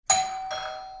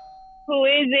Who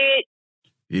is it?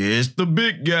 It's the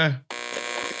big guy.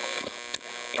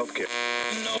 Okay.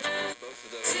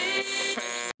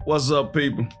 What's up,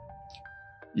 people?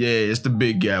 Yeah, it's the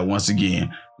big guy once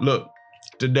again. Look,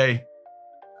 today,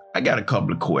 I got a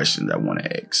couple of questions I want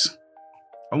to ask.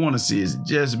 I want to see, is it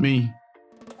just me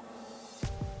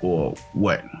or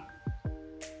what?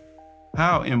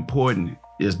 How important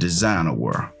is designer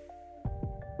wear?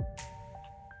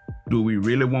 Do we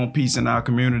really want peace in our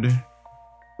community?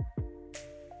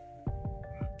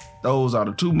 Those are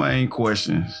the two main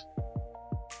questions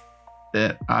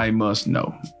that I must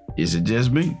know. Is it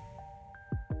just me?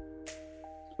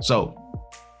 So,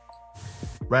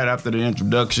 right after the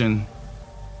introduction,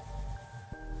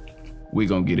 we're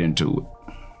gonna get into it.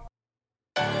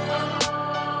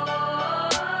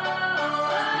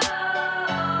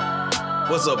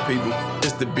 What's up, people?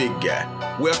 It's the big guy.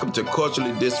 Welcome to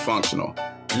Culturally Dysfunctional.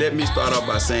 Let me start off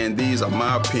by saying these are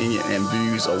my opinion and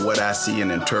views of what I see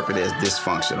and interpret as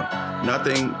dysfunctional.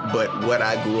 Nothing but what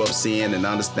I grew up seeing and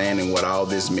understanding what all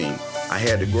this means. I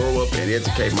had to grow up and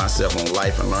educate myself on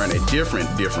life and learn a difference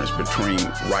between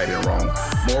right and wrong.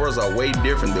 Morals are way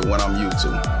different than what I'm used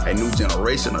to. A new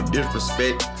generation of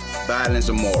disrespect, violence,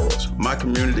 and morals. My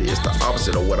community is the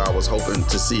opposite of what I was hoping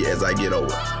to see as I get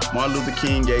older. Martin Luther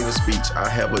King gave a speech, I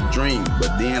have a dream,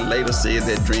 but then later said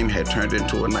that dream had turned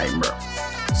into a nightmare.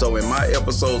 So in my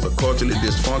episodes of Culturally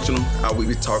Dysfunctional, I will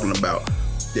be talking about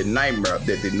the nightmare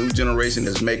that the new generation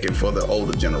is making for the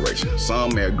older generation.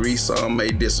 Some may agree, some may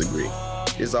disagree.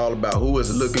 It's all about who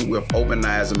is looking with open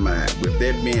eyes and mind. With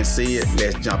that being said,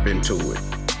 let's jump into it.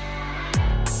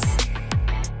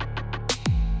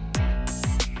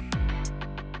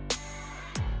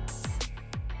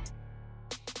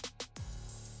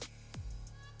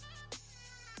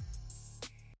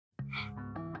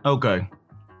 Okay,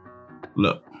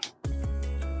 look,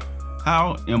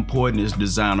 how important is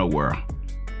designer wear?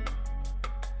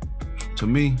 To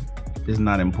me, it's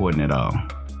not important at all.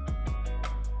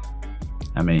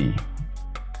 I mean,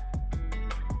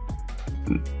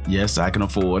 yes, I can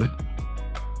afford it,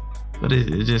 but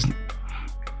it's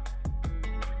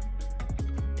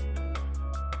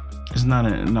not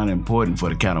important for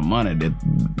the kind of money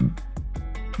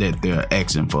that they're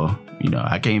asking for. You know,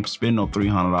 I can't spend no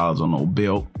 $300 on no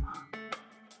belt,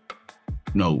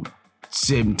 no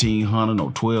 $1,700, no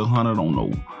 $1,200 on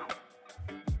no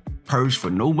purse for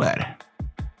nobody.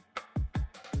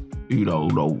 You know,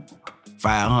 no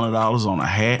 $500 on a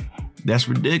hat. That's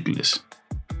ridiculous.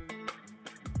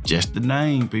 Just the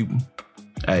name, people.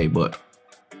 Hey, but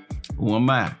who am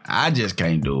I? I just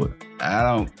can't do it. I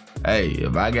don't. Hey,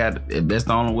 if that's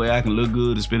the only way I can look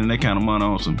good is spending that kind of money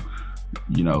on some,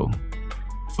 you know,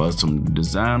 for some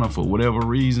designer for whatever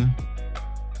reason,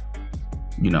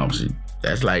 you know,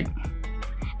 that's like,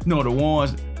 you know, the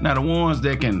ones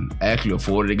that can actually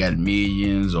afford it, they got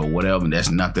millions or whatever, and that's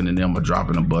nothing to them but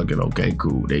dropping a bucket. Okay,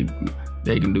 cool, they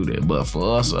can do that. But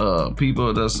for us,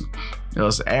 people,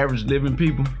 us average living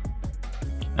people,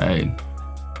 hey,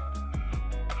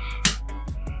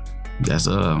 that's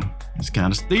it's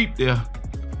kind of steep there.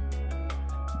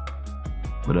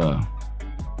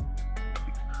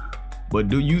 But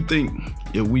do you think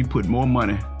if we put more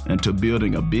money into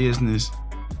building a business,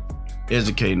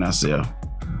 educating ourselves,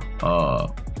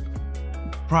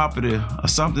 property or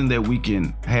something that we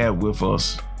can have with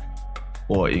us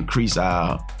or increase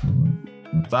our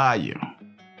value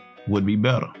would be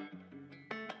better?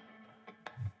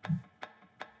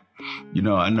 You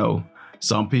know, I know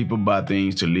some people buy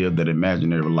things to live that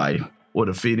imaginary life or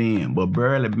to fit in, but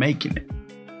barely making it.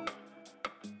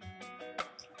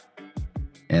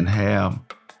 And have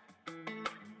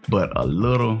but a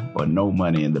little or no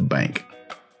money in the bank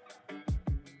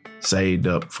saved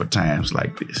up for times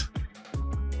like this.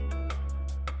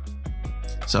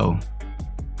 So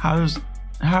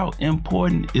how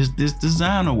important is this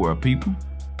designer wear, people?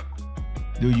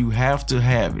 Do you have to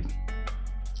have it?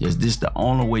 Is this the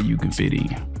only way you can fit in?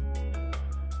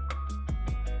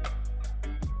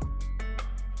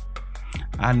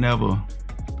 I never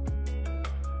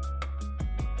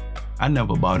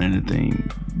bought anything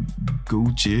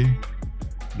Gucci,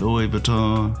 Louis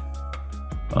Vuitton.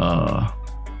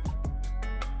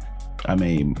 I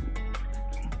mean,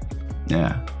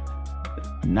 yeah,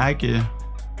 Nike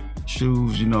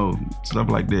shoes, you know, stuff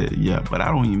like that. Yeah, but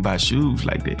I don't even buy shoes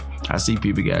like that. I see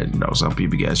people got, you know, some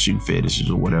people got shoe fetishes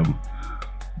or whatever.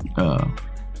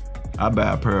 I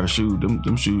buy a pair of shoes.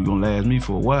 Them shoes gonna last me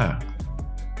for a while.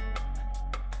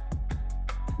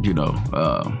 You know,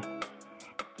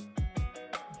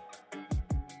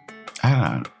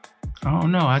 I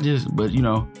don't know. But you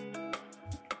know,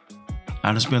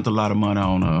 I done spent a lot of money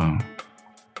on,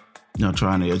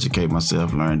 trying to educate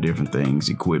myself, learn different things,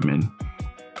 equipment,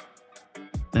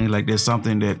 things like that.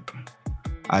 Something that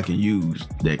I can use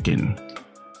I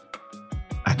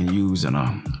can use in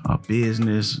a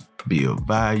business, be of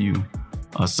value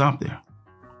or something.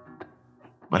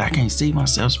 But I can't see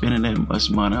myself spending that much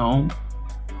money on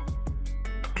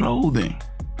clothing.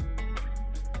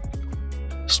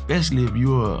 Especially if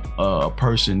you're a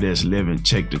person that's living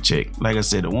check to check. Like I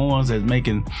said, the ones that's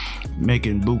making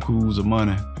bukus of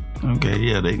money. Okay,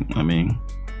 yeah,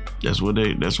 that's what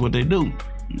they do.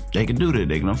 They can do that.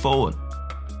 They can afford.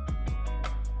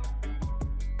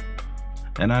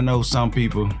 And I know some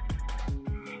people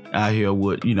out here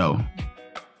would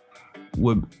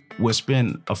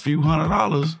spend a few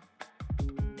 $100s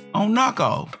on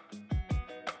knockoff.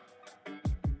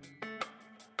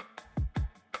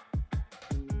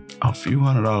 A few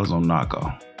 $100s on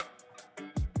knockoff.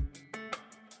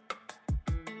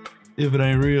 If it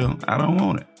ain't real, I don't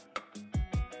want it.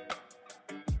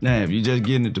 Now, if you're just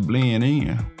getting it to blend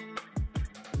in,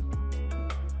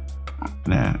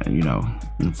 now,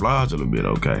 and flaws a little bit,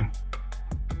 okay.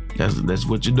 That's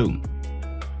what you do.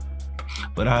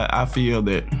 But I feel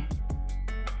that,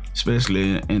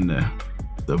 especially in the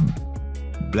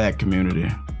black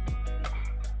community,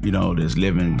 that's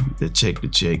living the check to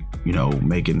check,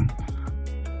 making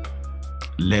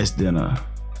less than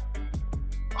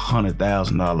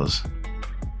 $100,000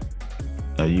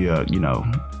 a year,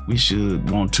 we should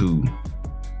want to,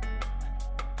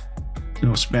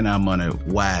 spend our money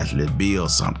wisely, build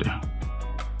something.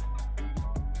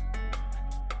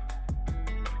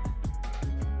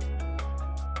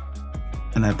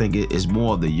 And I think it's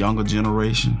more of the younger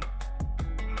generation.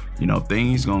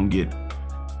 Things gonna get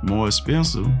more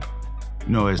expensive,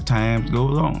 as time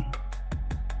goes on.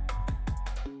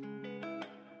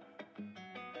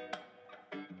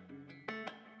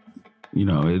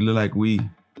 It look like we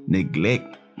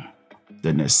neglect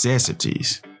the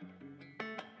necessities,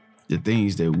 the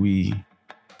things that we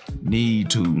need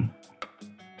to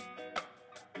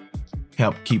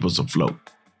help keep us afloat,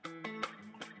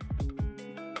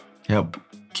 help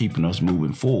keeping us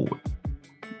moving forward,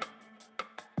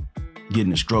 getting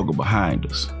the struggle behind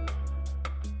us.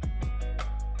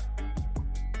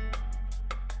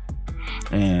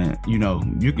 And you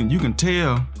can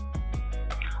tell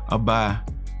about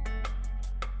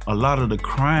a lot of the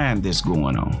crime that's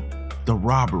going on, the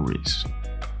robberies.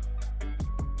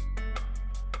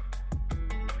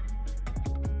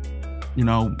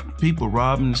 People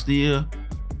robbing and steal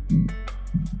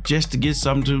just to get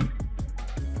something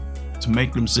to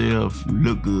make themselves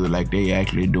look good, like they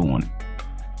actually doing it.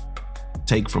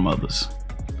 Take from others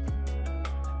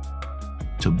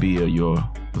to build your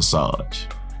facade.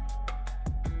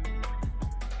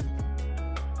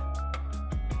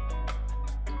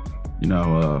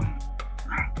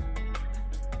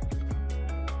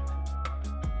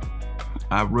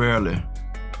 I rarely,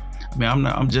 I'm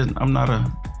not a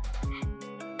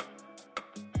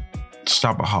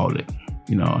shopaholic.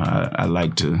 I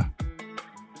like to,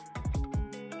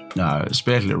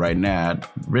 especially right now, I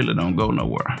really don't go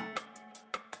nowhere.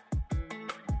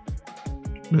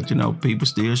 But people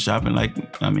still shopping like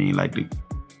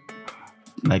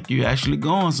you actually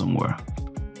going somewhere.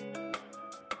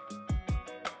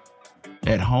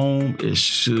 At home, it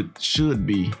should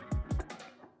be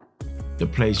the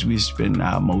place we spend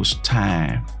our most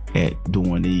time at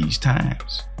during these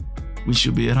times. We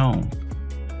should be at home.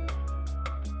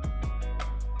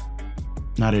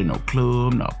 Not in no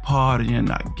club, not partying,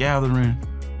 not gathering,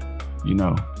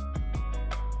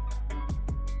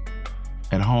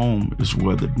 At home is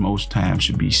where the most time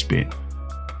should be spent.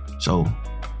 So,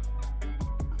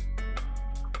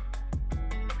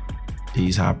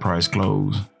 these high price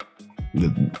clothes,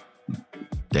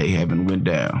 they haven't went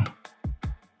down.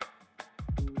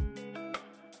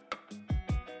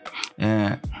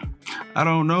 And I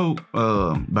don't know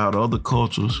about other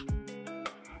cultures.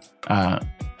 I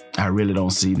really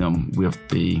don't see them with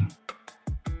the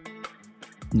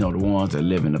ones that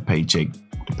live in the paycheck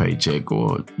to paycheck,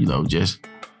 or just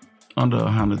under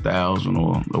 100,000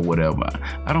 or whatever.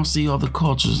 I don't see other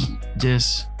cultures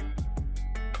just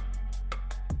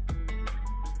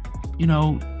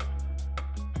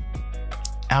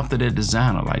after their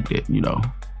designer like that.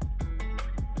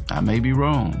 I may be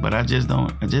wrong, but I just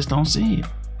don't see it.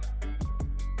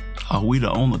 Are we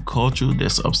the only culture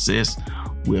that's obsessed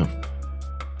with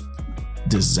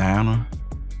designer?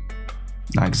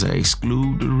 Like I say,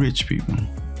 exclude the rich people.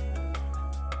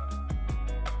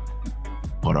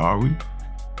 But are we?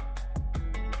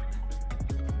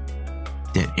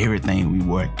 That everything we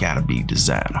wear gotta be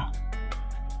designer.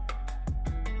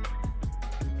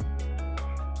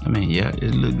 I mean, yeah,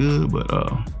 it look good, but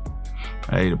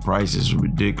hey, the price is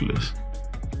ridiculous.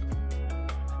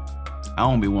 I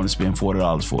don't be want to spend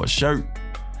 $40 for a shirt,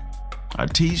 a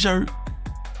t-shirt.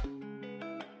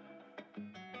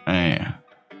 Man,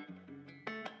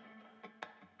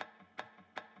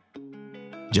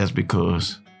 just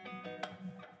because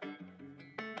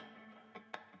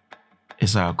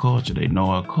it's our culture, they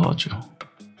know our culture.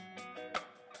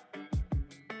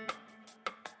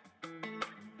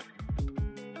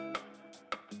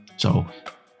 So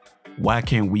why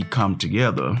can't we come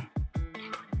together,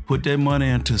 put that money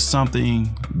into something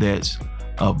that's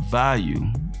of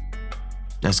value,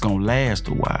 that's gonna last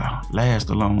a while, last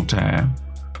a long time,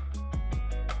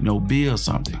 build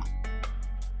something.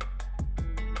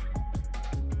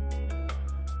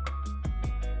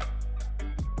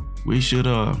 We should,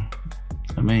 let's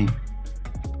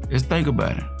think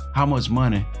about it. How much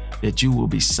money that you will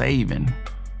be saving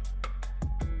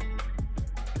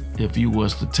if you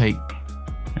was to take,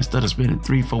 instead of spending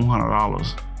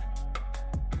 $300-400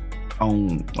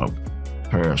 on a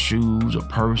pair of shoes, a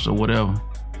purse, or whatever,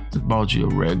 just bought you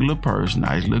a regular purse,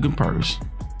 nice looking purse,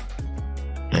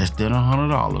 less than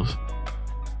 $100,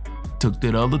 took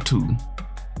that other $2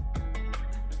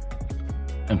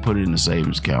 and put it in the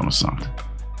savings account or something.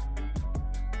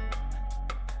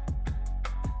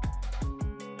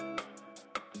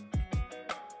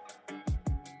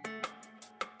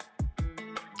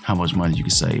 How much money you can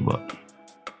save up.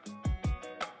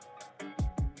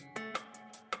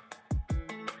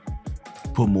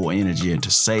 Put more energy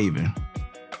into saving.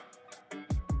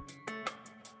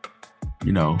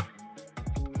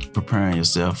 Preparing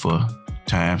yourself for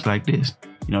times like this.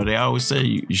 They always say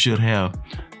you should have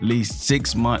at least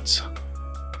 6 months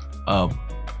of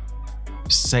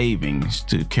savings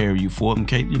to carry you forth in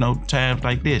case, times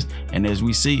like this. And as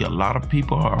we see, a lot of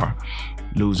people are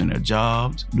losing their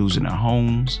jobs, losing their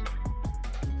homes,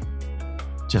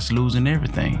 just losing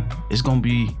everything. It's gonna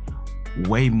be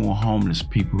way more homeless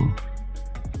people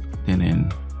than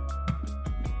in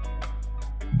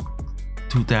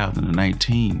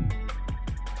 2019.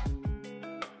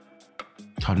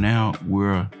 So now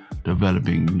we're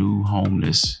developing new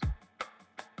homeless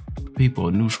people,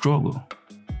 a new struggle.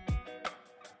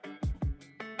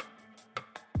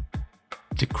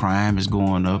 The crime is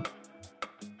going up.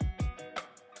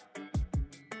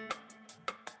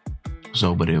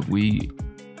 So, but if we,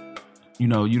 you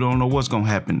don't know what's gonna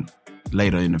happen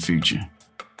later in the future.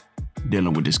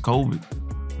 Dealing with this COVID,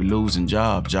 we're losing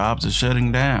jobs. Jobs are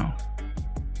shutting down.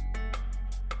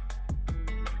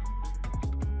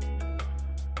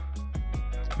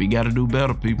 We gotta do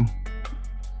better, people.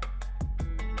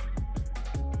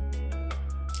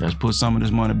 Let's put some of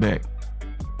this money back.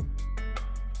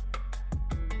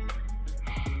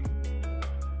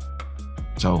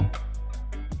 So,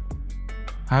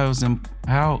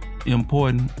 how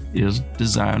important is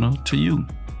designer to you?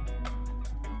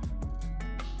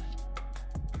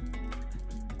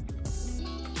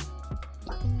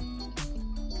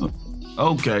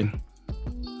 Okay.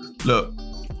 Look.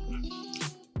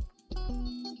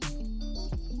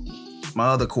 My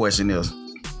other question is,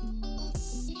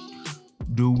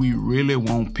 do we really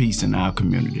want peace in our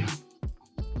community?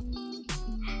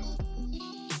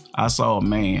 I saw a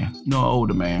man, an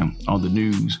older man on the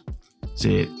news,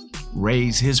 said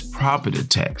raise his property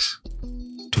tax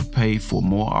to pay for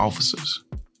more officers.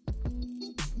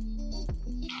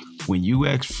 When you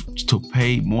ask to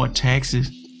pay more taxes,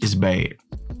 it's bad.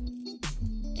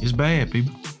 It's bad,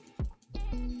 people.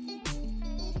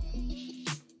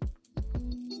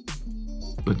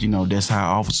 But that's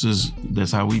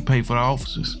how we pay for the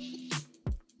officers.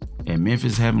 And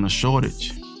Memphis having a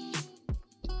shortage.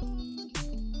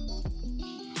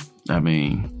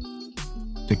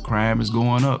 The crime is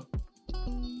going up.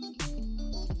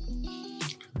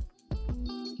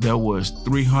 There was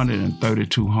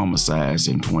 332 homicides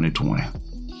in 2020,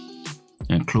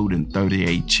 including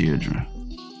 38 children.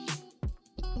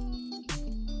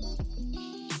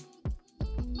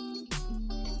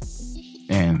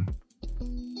 And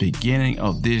beginning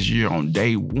of this year, on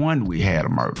day 1, we had a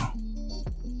murder.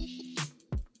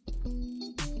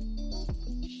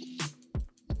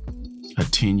 A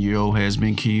 10-year-old has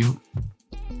been killed.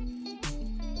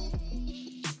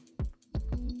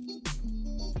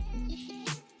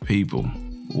 People,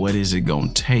 what is it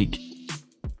gonna take?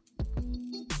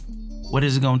 What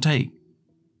is it gonna take?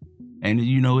 And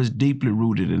it's deeply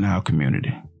rooted in our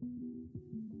community.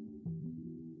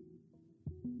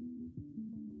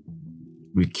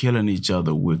 We're killing each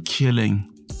other. We're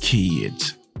killing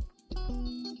kids.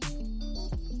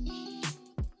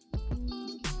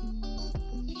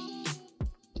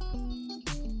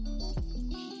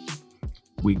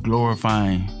 we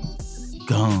glorifying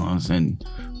guns and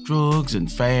drugs and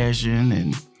fashion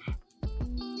and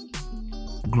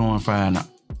glorifying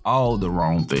all the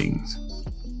wrong things.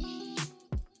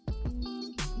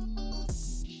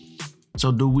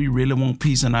 So do we really want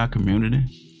peace in our community?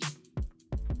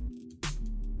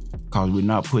 Because we're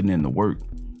not putting in the work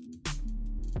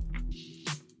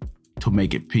to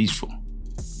make it peaceful.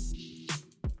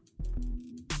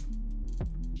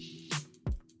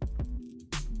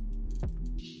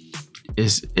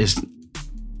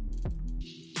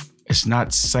 It's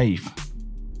not safe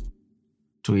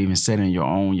to even sit in your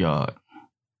own yard.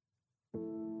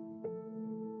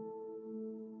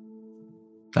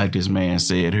 Like this man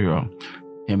said here,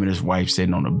 him and his wife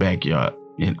sitting on the backyard.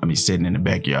 Sitting in the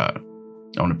backyard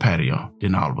on the patio.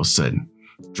 Then all of a sudden,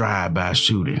 drive-by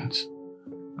shootings.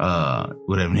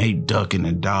 Whatever, they ducking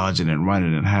and dodging and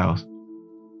running in the house.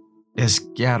 That's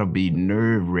gotta be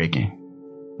nerve-wracking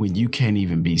when you can't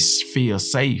even feel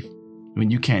safe. When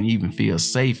you can't even feel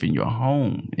safe in your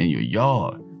home, in your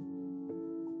yard.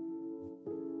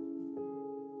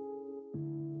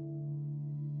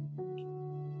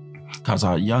 Because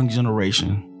our young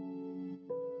generation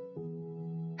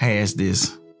has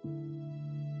this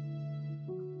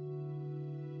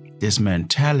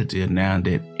mentality now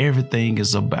that everything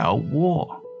is about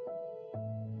war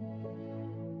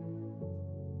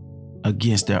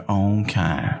against their own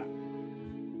kind,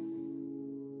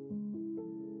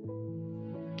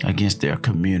 against their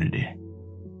community,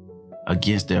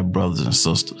 against their brothers and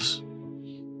sisters.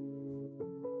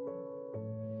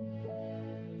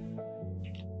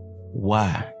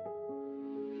 Why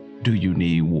do you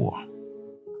need war?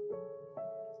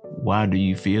 Why do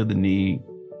you feel the need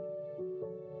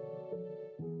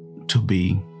to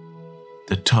be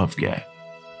the tough guy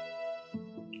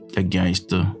against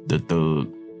the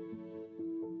thug?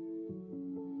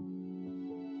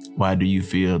 Why do you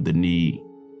feel the need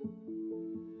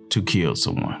to kill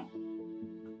someone?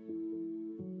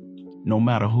 No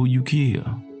matter who you kill,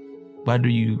 why do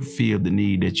you feel the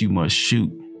need that you must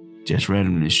shoot? Just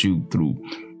randomly shoot through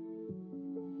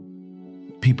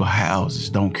people's houses,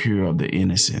 don't care of the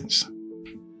innocence.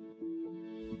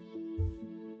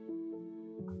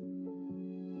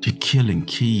 You're killing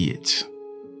kids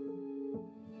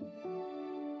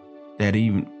that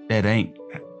ain't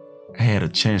had a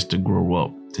chance to grow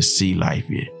up to see life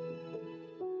yet.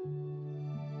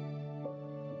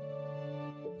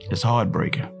 It's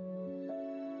heartbreaking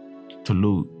to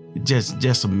lose.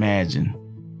 Just imagine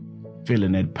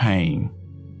feeling that pain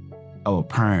of a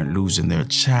parent losing their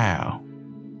child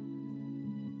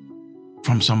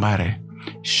from somebody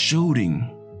shooting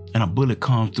and a bullet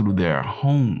comes through their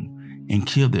home and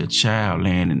kill their child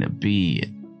laying in the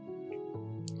bed,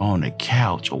 on the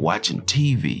couch, or watching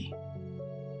TV.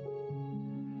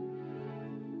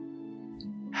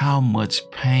 How much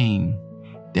pain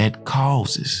that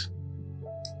causes.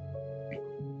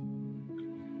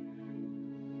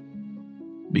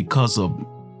 Because of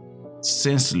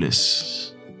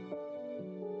senseless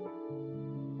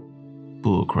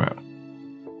bullcrap.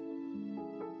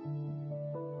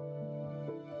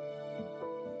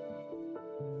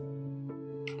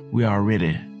 We are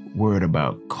already worried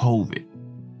about COVID,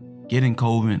 getting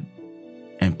COVID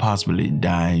and possibly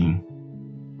dying.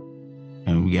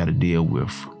 And we got to deal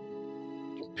with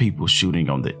people shooting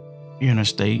on the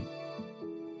interstate,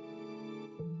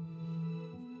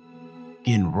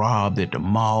 getting robbed at the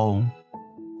mall,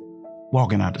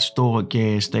 walking out the store,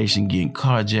 gas station, getting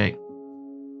carjacked.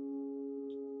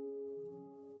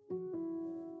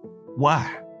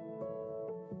 Why?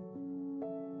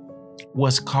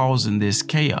 What's causing this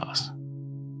chaos?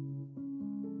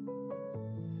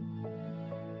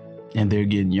 And they're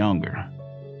getting younger.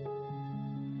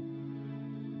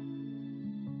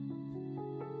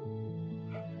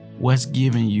 What's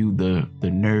giving you the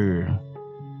nerve,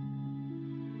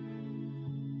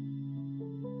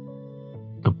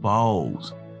 the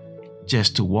balls,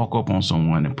 just to walk up on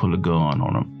someone and pull a gun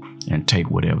on them and take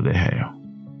whatever they have,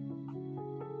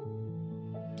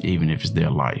 even if it's their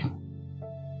life?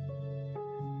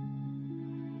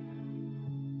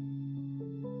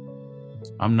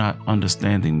 I'm not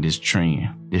understanding this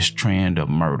trend of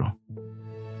murder,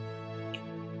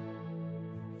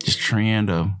 this trend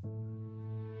of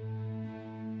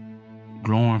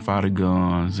glorify the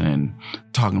guns and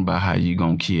talking about how you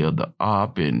gonna kill the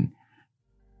op and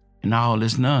all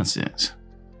this nonsense.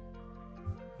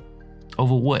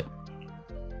 Over what?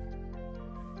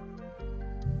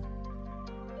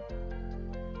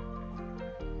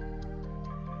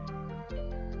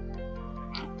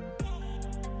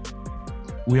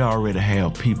 We already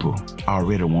have people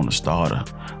already want to start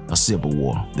a civil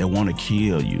war. They want to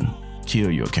kill you, kill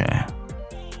your kind.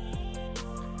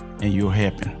 And you're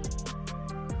helping.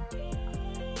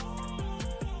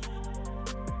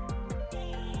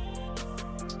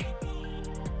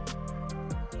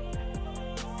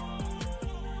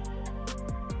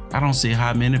 I don't see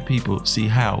how many people see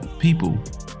how people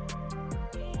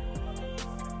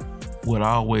would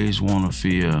always want to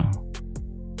feel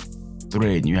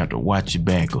threatened. You have to watch your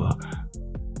back, or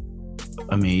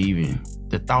even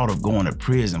the thought of going to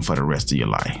prison for the rest of your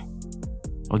life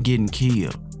or getting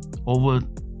killed over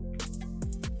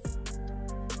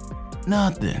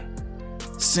nothing,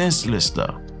 senseless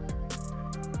stuff.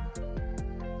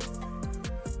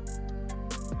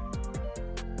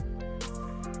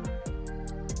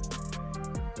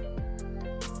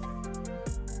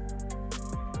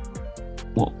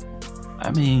 Well,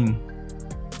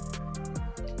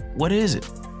 what is it?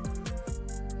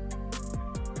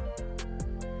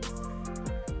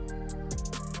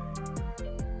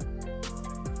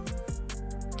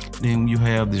 Then you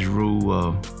have this rule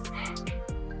of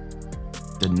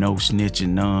the no snitching,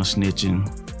 non-snitching.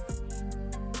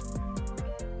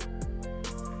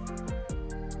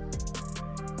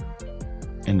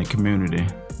 In the community,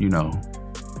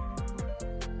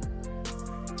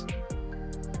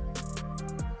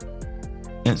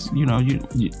 It's, you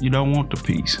don't want the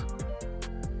peace.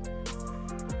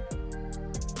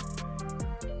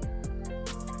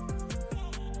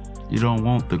 You don't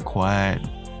want the quiet,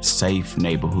 safe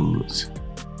neighborhoods.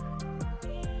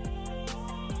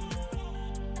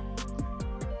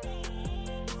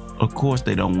 Of course,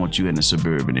 they don't want you in the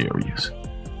suburban areas.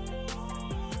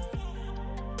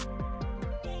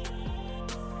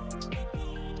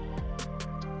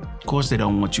 Of course, they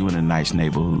don't want you in the nice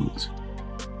neighborhoods.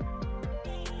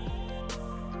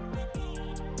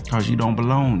 Because you don't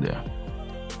belong there.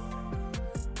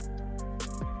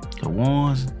 The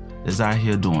ones that's out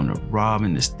here doing the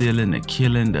robbing, the stealing, the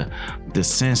killing, the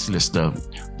senseless stuff,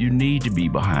 you need to be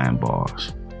behind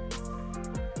bars.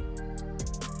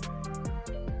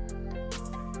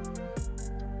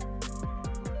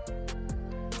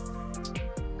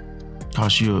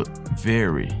 Because you're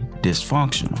very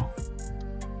dysfunctional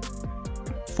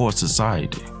for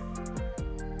society.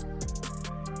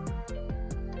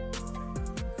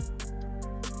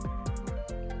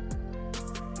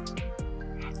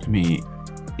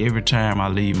 Every time I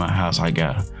leave my house, I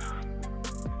gotta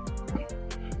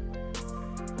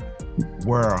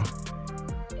wear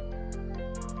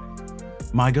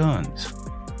my guns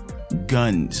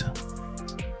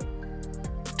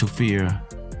to fear,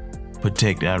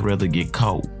 protect. I'd rather get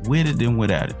caught with it than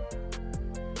without it,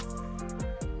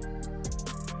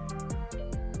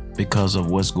 because of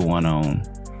what's going on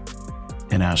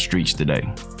in our streets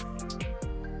today.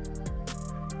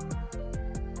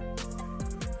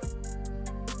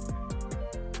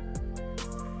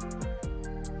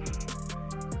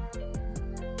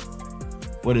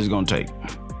 What is it gonna take?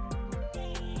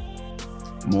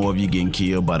 More of you getting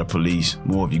killed by the police,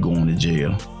 more of you going to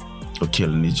jail or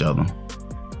killing each other.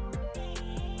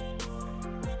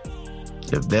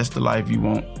 If that's the life you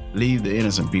want, leave the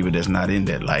innocent people that's not in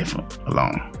that life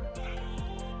alone.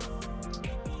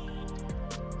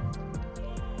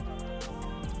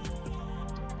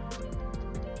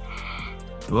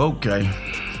 Okay.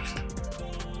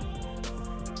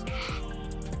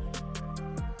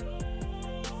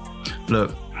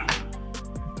 Look,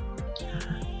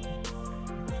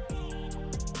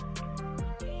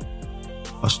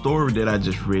 a story that I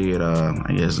just read, on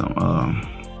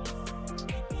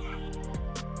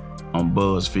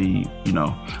BuzzFeed,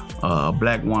 a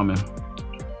black woman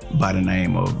by the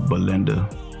name of Belinda,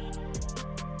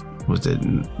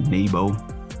 Nebo?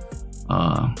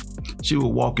 She was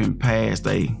walking past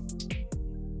a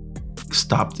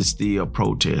Stop the Steal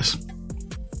protest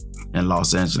in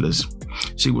Los Angeles.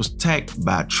 She was attacked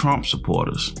by Trump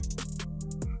supporters.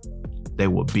 They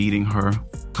were beating her,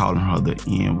 calling her the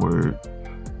N-word.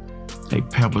 They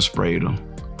pepper sprayed her,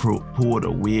 pulled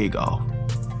her wig off.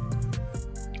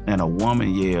 And a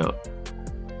woman yelled,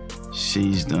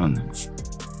 she's done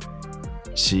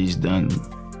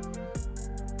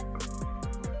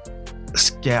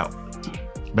scalped.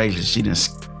 Basically,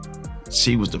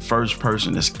 she was the first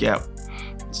person to scalp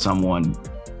someone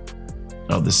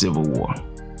of the Civil War.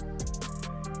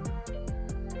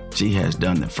 She has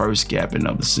done the first scalping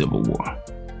of the Civil War.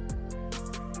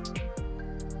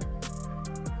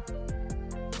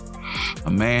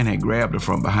 A man had grabbed her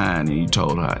from behind and he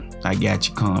told her, I got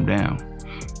you, calm down.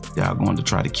 They are going to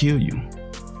try to kill you.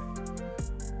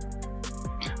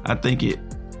 I think it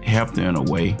helped her in a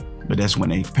way, but that's when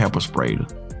they pepper sprayed her.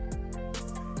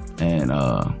 And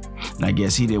I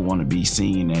guess he didn't want to be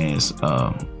seen as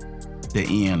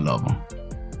the end lover.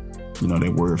 You know,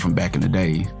 that word from back in the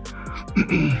day.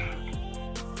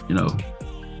 You know,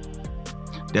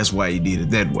 that's why he did it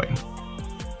that way.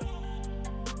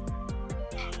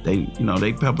 They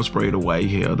pepper sprayed away,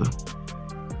 held her.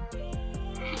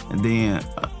 And then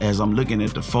as I'm looking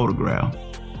at the photograph,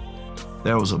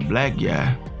 there was a black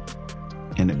guy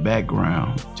in the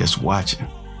background just watching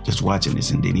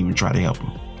this and didn't even try to help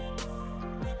him.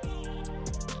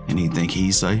 And he think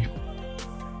he's safe.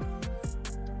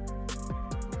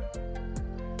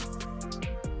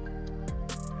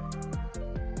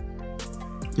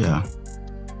 Yeah.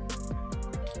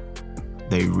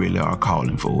 They really are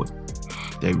calling for it.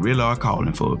 They really are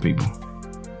calling for it, people.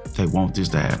 They want this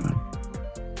to happen.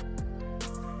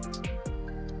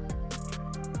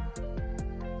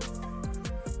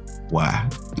 Why?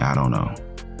 I don't know.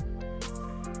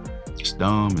 It's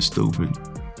dumb, it's stupid,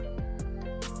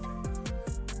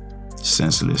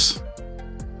 senseless.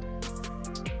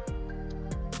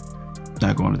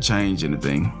 Not going to change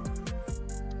anything.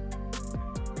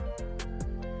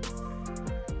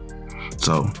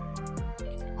 So,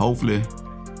 hopefully,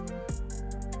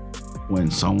 when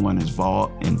someone is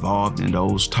involved in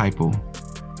those type of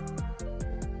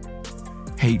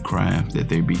hate crimes, that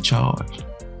they be charged.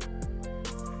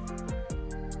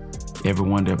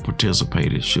 Everyone that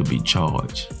participated should be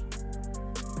charged.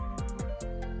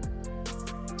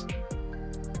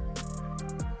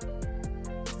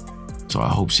 So I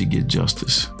hope she gets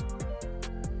justice.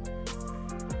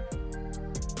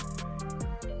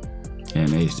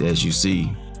 And as you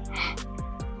see,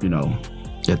 you know,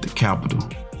 at the Capitol,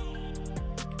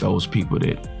 those people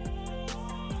that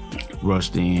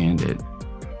rushed in, that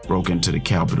broke into the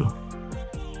Capitol,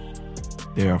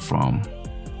 they're from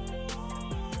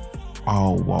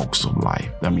all walks of life.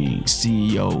 I mean,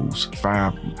 CEOs,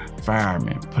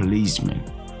 firemen, policemen.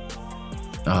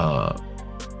 I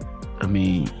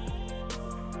mean,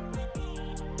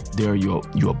 they're your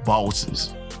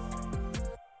bosses.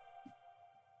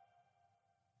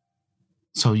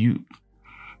 So you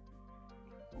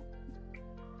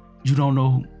don't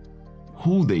know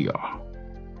who they are.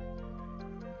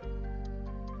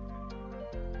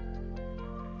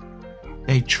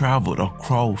 They traveled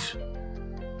across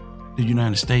the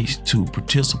United States to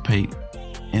participate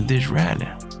in this rally,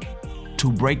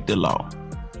 to break the law.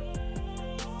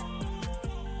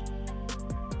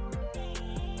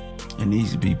 And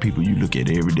these be people you look at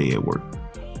every day at work,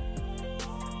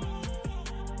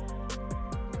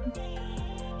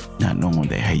 not knowing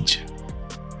they hate you.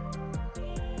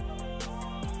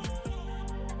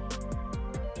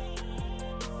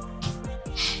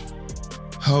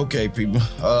 Okay, people.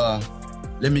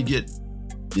 Let me get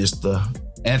Mr.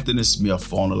 Anthony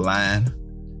Smith on the line.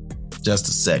 Just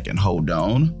a second. Hold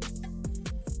on.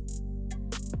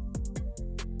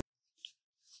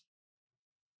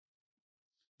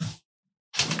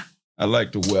 I'd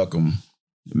like to welcome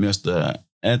Mr.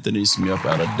 Anthony Smith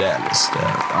out of Dallas, the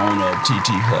owner of TT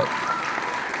Hut.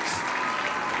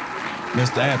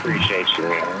 Mr. Anthony. Appreciate you,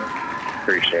 man.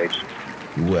 Appreciate you.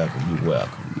 You're welcome. You're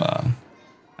welcome.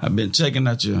 I've been checking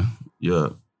out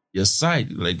your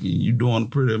site. Like, you're doing a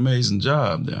pretty amazing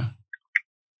job there.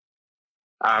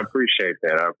 I appreciate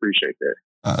that.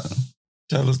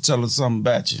 Tell us something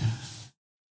about you.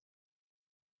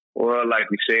 Well, like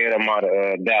you said, I'm out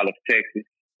of Dallas, Texas.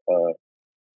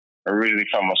 Originally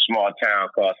from a small town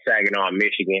called Saginaw,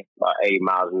 Michigan, about 8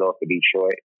 miles north of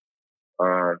Detroit.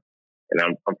 And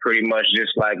I'm pretty much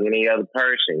just like any other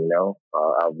person, you know.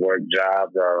 I've worked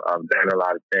jobs. I've done a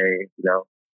lot of things, you know.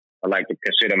 I like to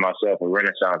consider myself a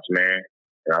Renaissance man,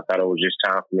 and I thought it was just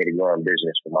time for me to go in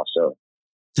business for myself.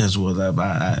 That's what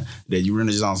that you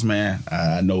Renaissance man.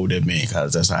 I know what that means,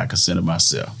 because that's how I consider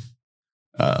myself.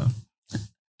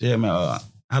 Tell me,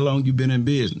 how long you been in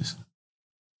business?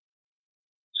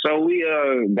 So we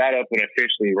got up and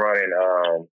officially running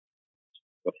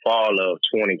the fall of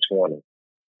 2020.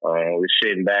 We're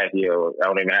sitting back here. I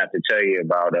don't even have to tell you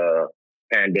about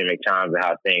pandemic times and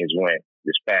how things went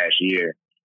this past year.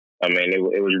 I mean, it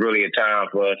was really a time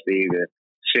for us to either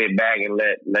sit back and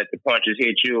let the punches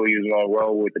hit you, or you was going to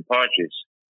roll with the punches.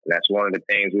 And that's one of the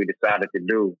things we decided to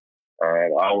do. I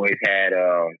always had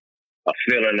a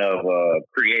feeling of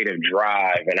creative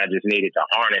drive, and I just needed to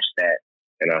harness that.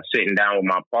 And sitting down with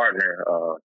my partner,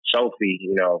 Sophie,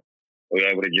 you know, we were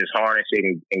able to just harness it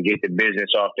and get the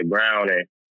business off the ground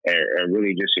and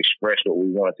really just express what we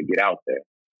wanted to get out there.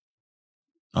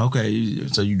 Okay,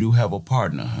 so you do have a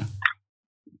partner, huh?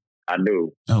 I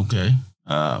do. Okay.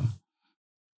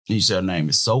 You said her name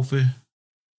is Sophie?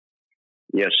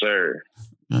 Yes, sir.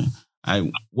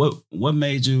 What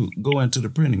made you go into the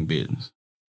printing business?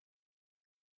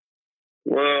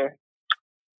 Well,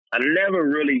 I never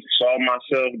really saw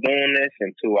myself doing this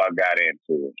until I got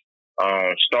into it.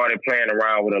 Started playing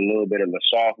around with a little bit of the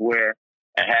software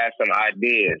and had some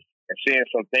ideas and seeing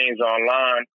some things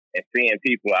online and seeing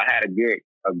people. I had a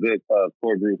good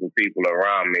core group of people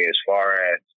around me as far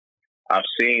as I've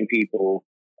seen people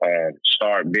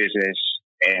start business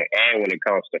and when it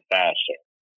comes to fashion.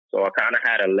 So I kind of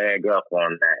had a leg up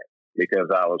on that because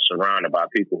I was surrounded by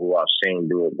people who I've seen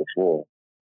do it before.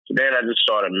 So then I just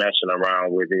started messing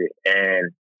around with it,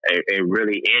 and it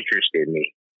really interested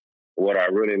me. What I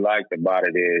really liked about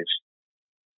it is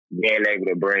being able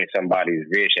to bring somebody's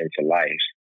vision to life.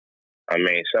 I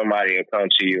mean, somebody will come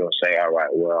to you and say, all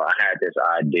right, well, I had this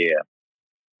idea,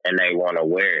 and they want to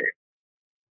wear it.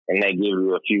 And they give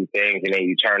you a few things, and then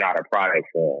you turn out a product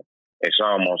for them. It's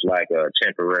almost like a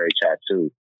temporary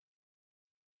tattoo.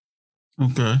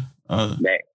 Okay.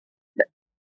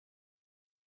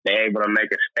 They're able to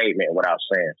make a statement without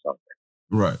saying something.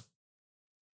 Right.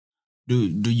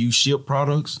 Do you ship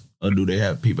products, or do they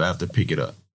have people have to pick it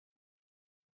up?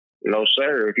 No,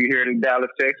 sir. If you're here in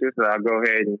Dallas, Texas, I'll go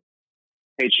ahead and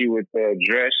hit you with the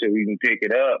address so we can pick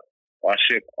it up. I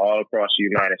ship all across the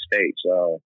United States.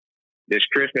 This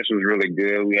Christmas was really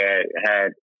good. We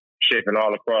had shipping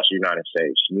all across the United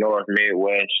States, North,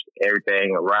 Midwest,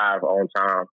 everything arrived on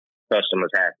time.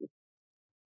 Customers happy.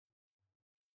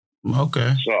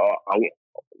 Okay. So I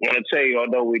want to tell you,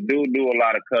 although we do a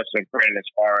lot of custom print as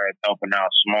far as helping out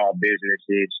small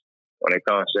businesses, when it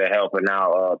comes to helping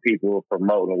out people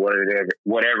promoting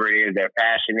whatever it is their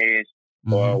passion is,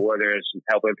 or whether it's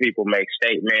helping people make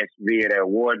statements via their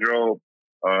wardrobe,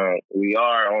 we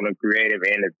are on the creative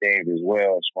end of things as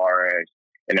well, as far as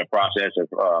in the process of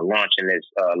launching this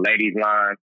ladies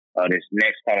line this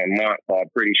next coming month,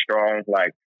 pretty strong,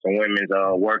 like some women's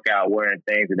workout wear and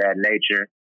things of that nature.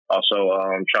 Also,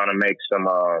 trying to make some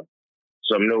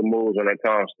new moves when it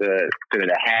comes to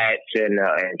the hats and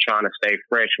trying to stay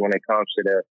fresh when it comes to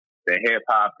the hip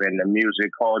hop and the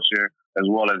music culture, as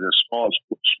well as the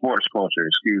sports culture.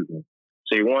 Excuse me.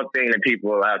 See, one thing that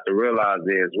people have to realize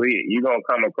is you're gonna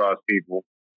come across people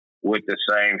with the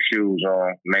same shoes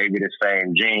on, maybe the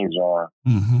same jeans on,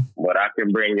 but I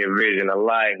can bring your vision to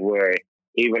life where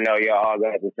even though y'all all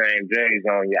got the same jeans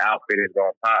on, your outfit is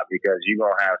going to pop because you're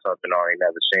going to have something on you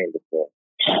never seen before.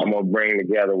 I'm going to bring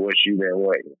together what you've been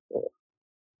waiting for.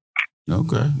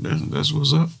 Okay, that's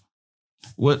what's up.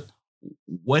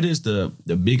 What is the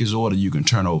biggest order you can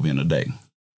turn over in a day?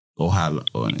 Or how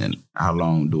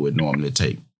long do it normally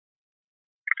take?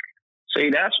 See,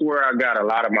 that's where I got a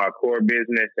lot of my core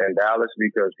business in Dallas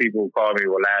because people call me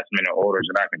with last minute orders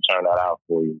and I can turn that out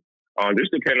for you.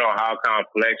 Just depending on how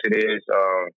complex it is,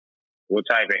 what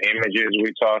type of images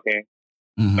we're talking.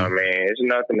 I mean, it's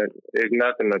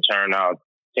nothing to turn out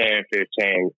 10,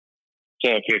 15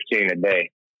 a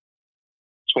day,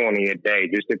 20 a day,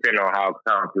 just depending on how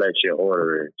complex your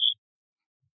order is.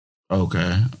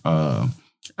 Okay.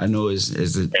 I know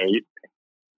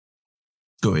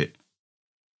go ahead.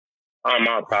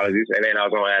 My apologies. And then I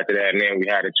was going to add to that, and then we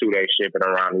had a 2-day shipping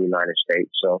around the United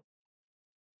States. So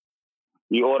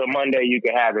you order Monday, you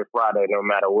can have it Friday, no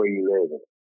matter where you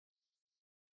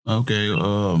live. Okay.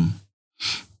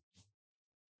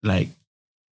 Like,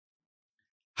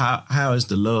 how is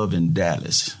the love in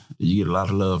Dallas? You get a lot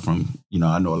of love from,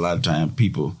 I know a lot of times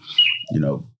people,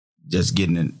 just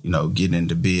getting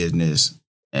into business,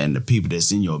 and the people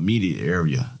that's in your immediate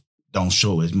area don't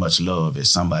show as much love as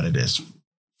somebody that's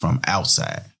from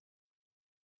outside.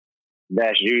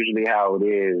 That's usually how it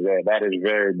is. That is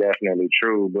very definitely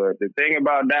true. But the thing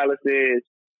about Dallas is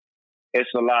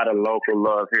it's a lot of local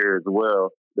love here as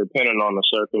well, depending on the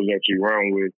circles that you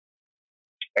run with.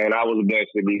 And I was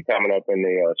blessed to be coming up in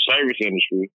the service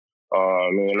industry. I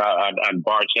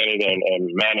bartended and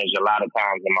managed a lot of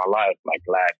times in my life, like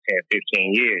the last 10,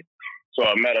 15 years. So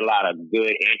I met a lot of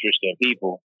good, interesting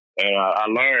people. And I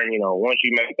learned, once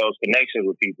you make those connections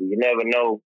with people, you never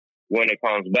know when it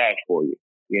comes back for you.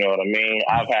 You know what I mean?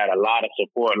 I've had a lot of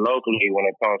support locally when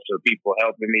it comes to people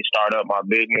helping me start up my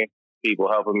business, people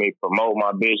helping me promote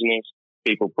my business,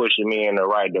 people pushing me in the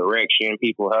right direction,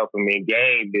 people helping me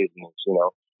gain business,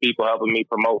 people helping me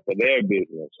promote for their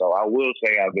business. So I will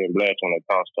say I've been blessed when it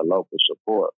comes to local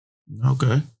support.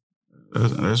 Okay.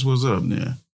 That's what's up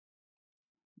there.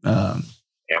 And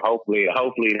hopefully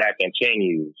that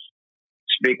continues.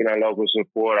 Speaking of local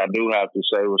support, I do have to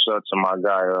say what's up to my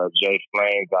guy, Jay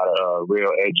Flames out of Real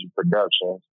Edgy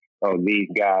Productions. These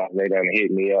guys, they done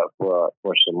hit me up for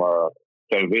some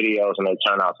videos, and they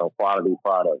turn out some quality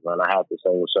products, man. I have to say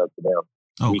what's up to them.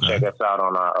 Okay. You check us out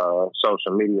on our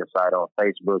social media site on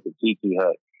Facebook at Tiki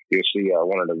Hut. You'll see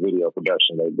one of the video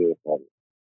productions they did for me.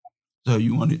 So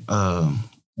you want to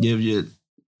give your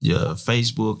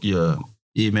Facebook, your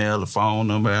email, the phone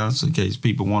number out so in case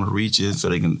people want to reach you so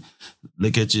they can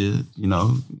look at your,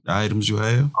 the items you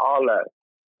have? All that.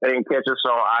 They can catch us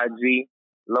on IG,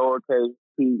 lowercase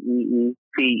PEEPEEHUT.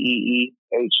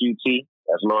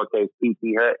 That's lowercase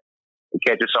PT Hut. You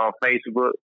catch us on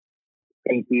Facebook,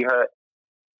 PT Hut.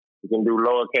 You can do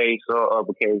lowercase or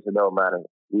uppercase, it don't matter.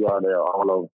 We are there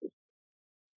all over.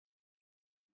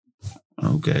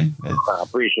 Okay. I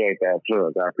appreciate that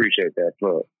plug.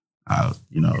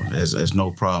 That's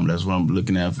no problem. That's what I'm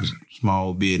looking at for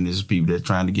small business people that's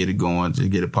trying to get it going, to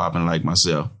get it popping like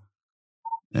myself.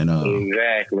 And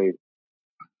exactly.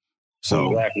 So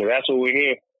exactly. That's what we're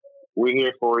here. We're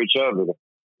here for each other.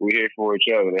 We're here for each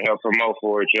other to help promote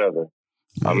for each other.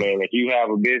 Yeah. I mean, if you have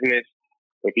a business,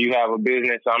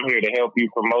 I'm here to help you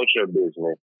promote your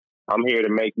business. I'm here to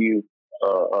make you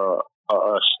a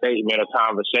statement, a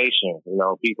conversation.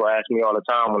 People ask me all the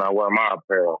time when I wear my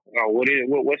apparel,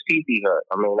 what's TT Hut?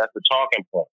 I mean, that's the talking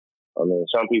point. I mean,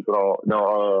 some people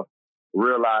don't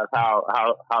realize how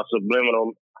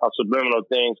subliminal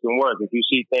things can work. If you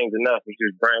see things enough, it's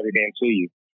just branded into you.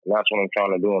 And that's what I'm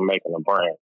trying to do in making a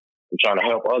brand. I'm trying to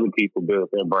help other people build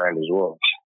their brand as well.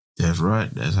 That's right.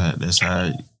 That's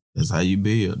how you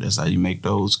build. That's how you make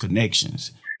those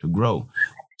connections to grow.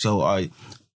 So are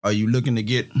you looking to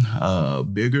get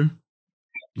bigger?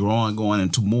 Going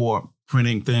into more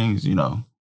printing things, Always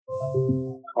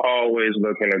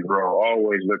looking to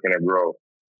grow.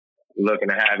 Looking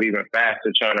to have even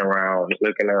faster turnaround.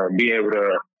 Looking to be able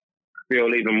to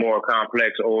fill even more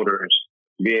complex orders.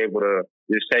 Be able to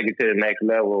just take it to the next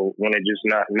level when it just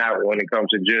not when it comes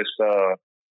to just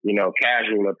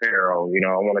casual apparel.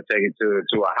 I want to take it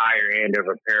to a higher end of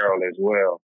apparel as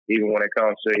well. Even when it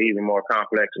comes to even more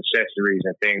complex accessories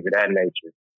and things of that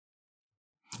nature.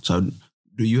 So,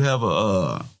 do you have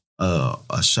a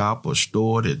shop or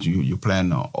store that you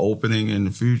plan on opening in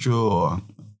the future, or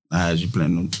as you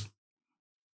plan on?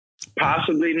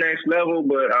 Possibly next level,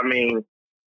 but I mean,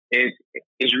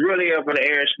 it's really up in the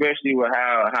air, especially with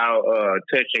how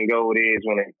touch and go it is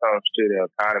when it comes to the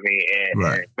economy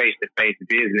and face-to-face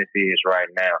business is right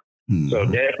now. Mm-hmm. So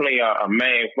definitely our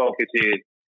main focus is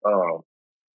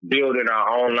building our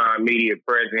online media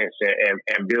presence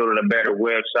and building a better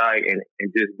website and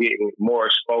just getting more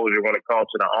exposure when it comes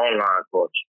to the online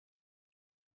culture.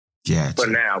 Yeah. But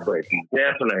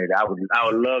definitely, I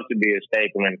would love to be a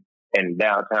staple in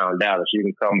downtown Dallas. You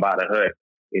can come by the Hut,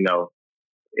 and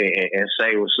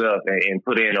say what's up and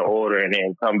put in an order and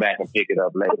then come back and pick it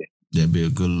up later. That'd be a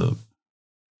good look.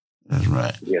 That's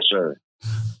right. Yes, sir.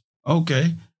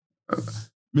 Okay.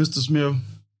 Mr. Smith,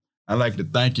 I'd like to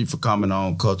thank you for coming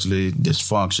on Culturally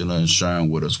Dysfunctional and sharing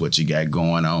with us what you got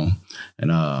going on.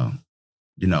 And, I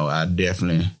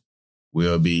definitely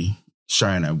will be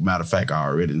sharing it. Matter of fact, I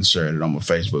already shared it on my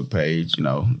Facebook page,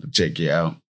 to check you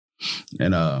out.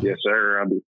 And yes, sir. I'll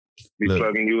be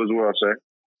plugging you as well, sir.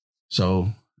 So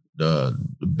the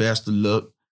best of luck,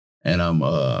 and I'm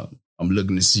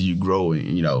looking to see you grow.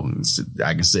 And,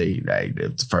 I can say like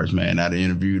the first man I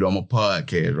interviewed on my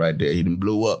podcast right there, he done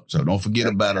blew up. So don't forget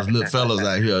about us little fellas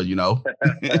out here, And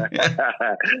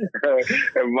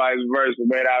vice versa,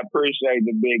 man. I appreciate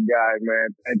the big guy, man.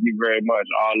 Thank you very much.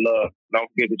 All love.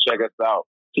 Don't forget to check us out.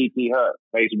 TT Hut,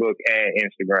 Facebook and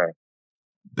Instagram.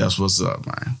 That's what's up,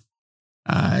 man.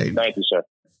 All right. Thank you, sir.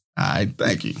 All right.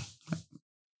 Thank you.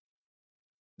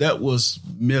 That was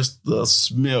Mr.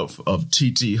 Smith of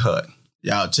TT Hut.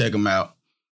 Y'all check him out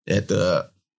at the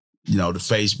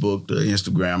Facebook, the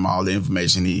Instagram, all the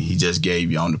information he just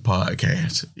gave you on the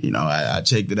podcast. I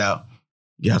checked it out.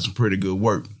 Got some pretty good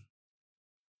work.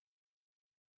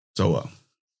 So,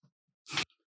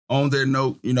 on that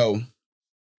note,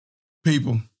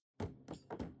 people,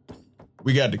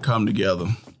 we got to come together,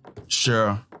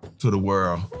 share to the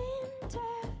world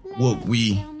what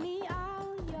we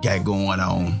got going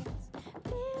on.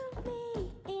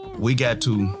 We got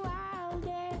to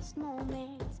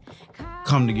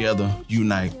come together,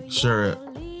 unite, share,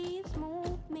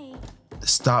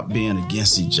 stop being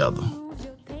against each other,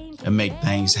 and make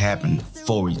things happen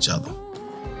for each other.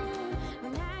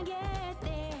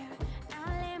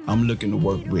 I'm looking to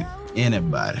work with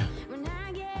anybody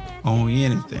on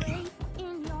anything.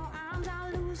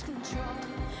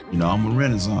 I'm a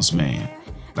Renaissance man,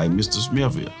 like Mr.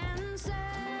 Smith is.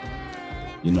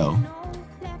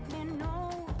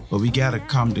 But we got to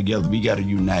come together. We got to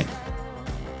unite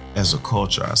as a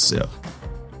culture ourselves.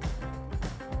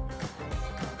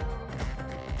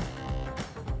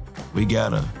 We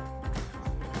gotta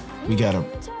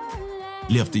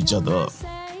lift each other up.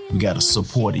 We gotta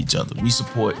support each other. We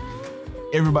support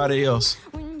everybody else,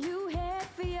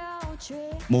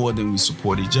 more than we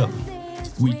support each other.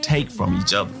 We take from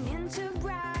each other.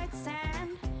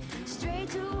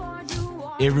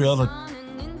 Every other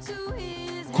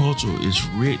culture is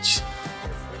rich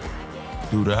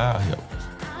due to our help,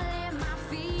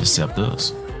 except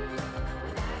us.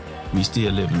 We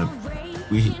still live in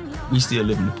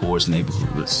the poorest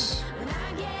neighborhoods.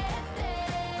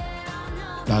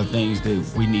 A lot of things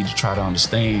that we need to try to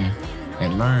understand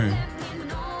and learn.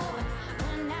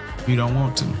 We don't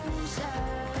want to,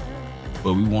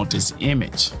 but we want this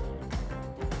image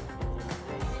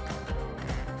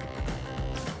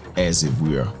as if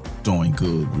we're doing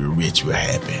good, we're rich, we're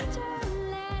happy.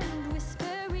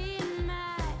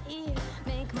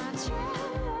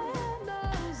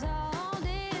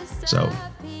 So,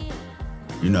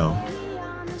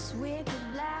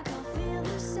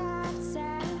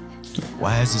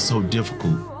 why is it so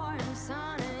difficult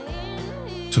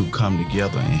to come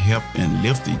together and help and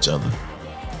lift each other,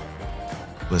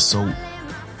 but so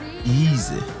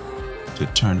easy to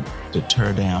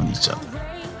tear down each other?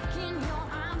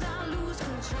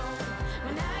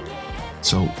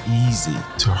 So easy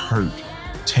to hurt,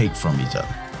 take from each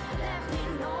other,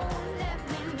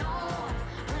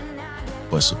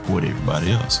 but support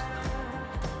everybody else.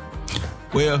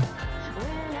 Well,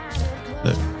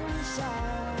 look,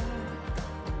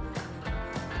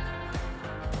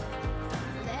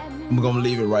 I'm gonna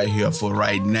leave it right here for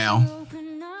right now.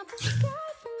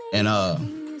 And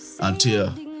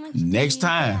until next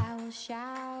time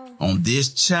on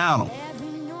this channel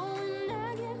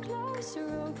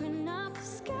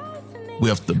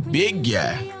with the big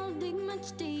guy.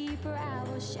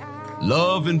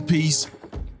 Love and peace.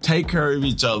 Take care of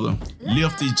each other.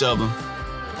 Lift each other.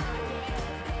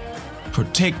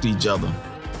 Protect each other.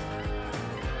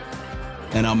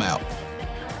 And I'm out.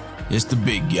 It's the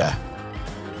big guy.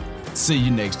 See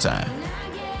you next time.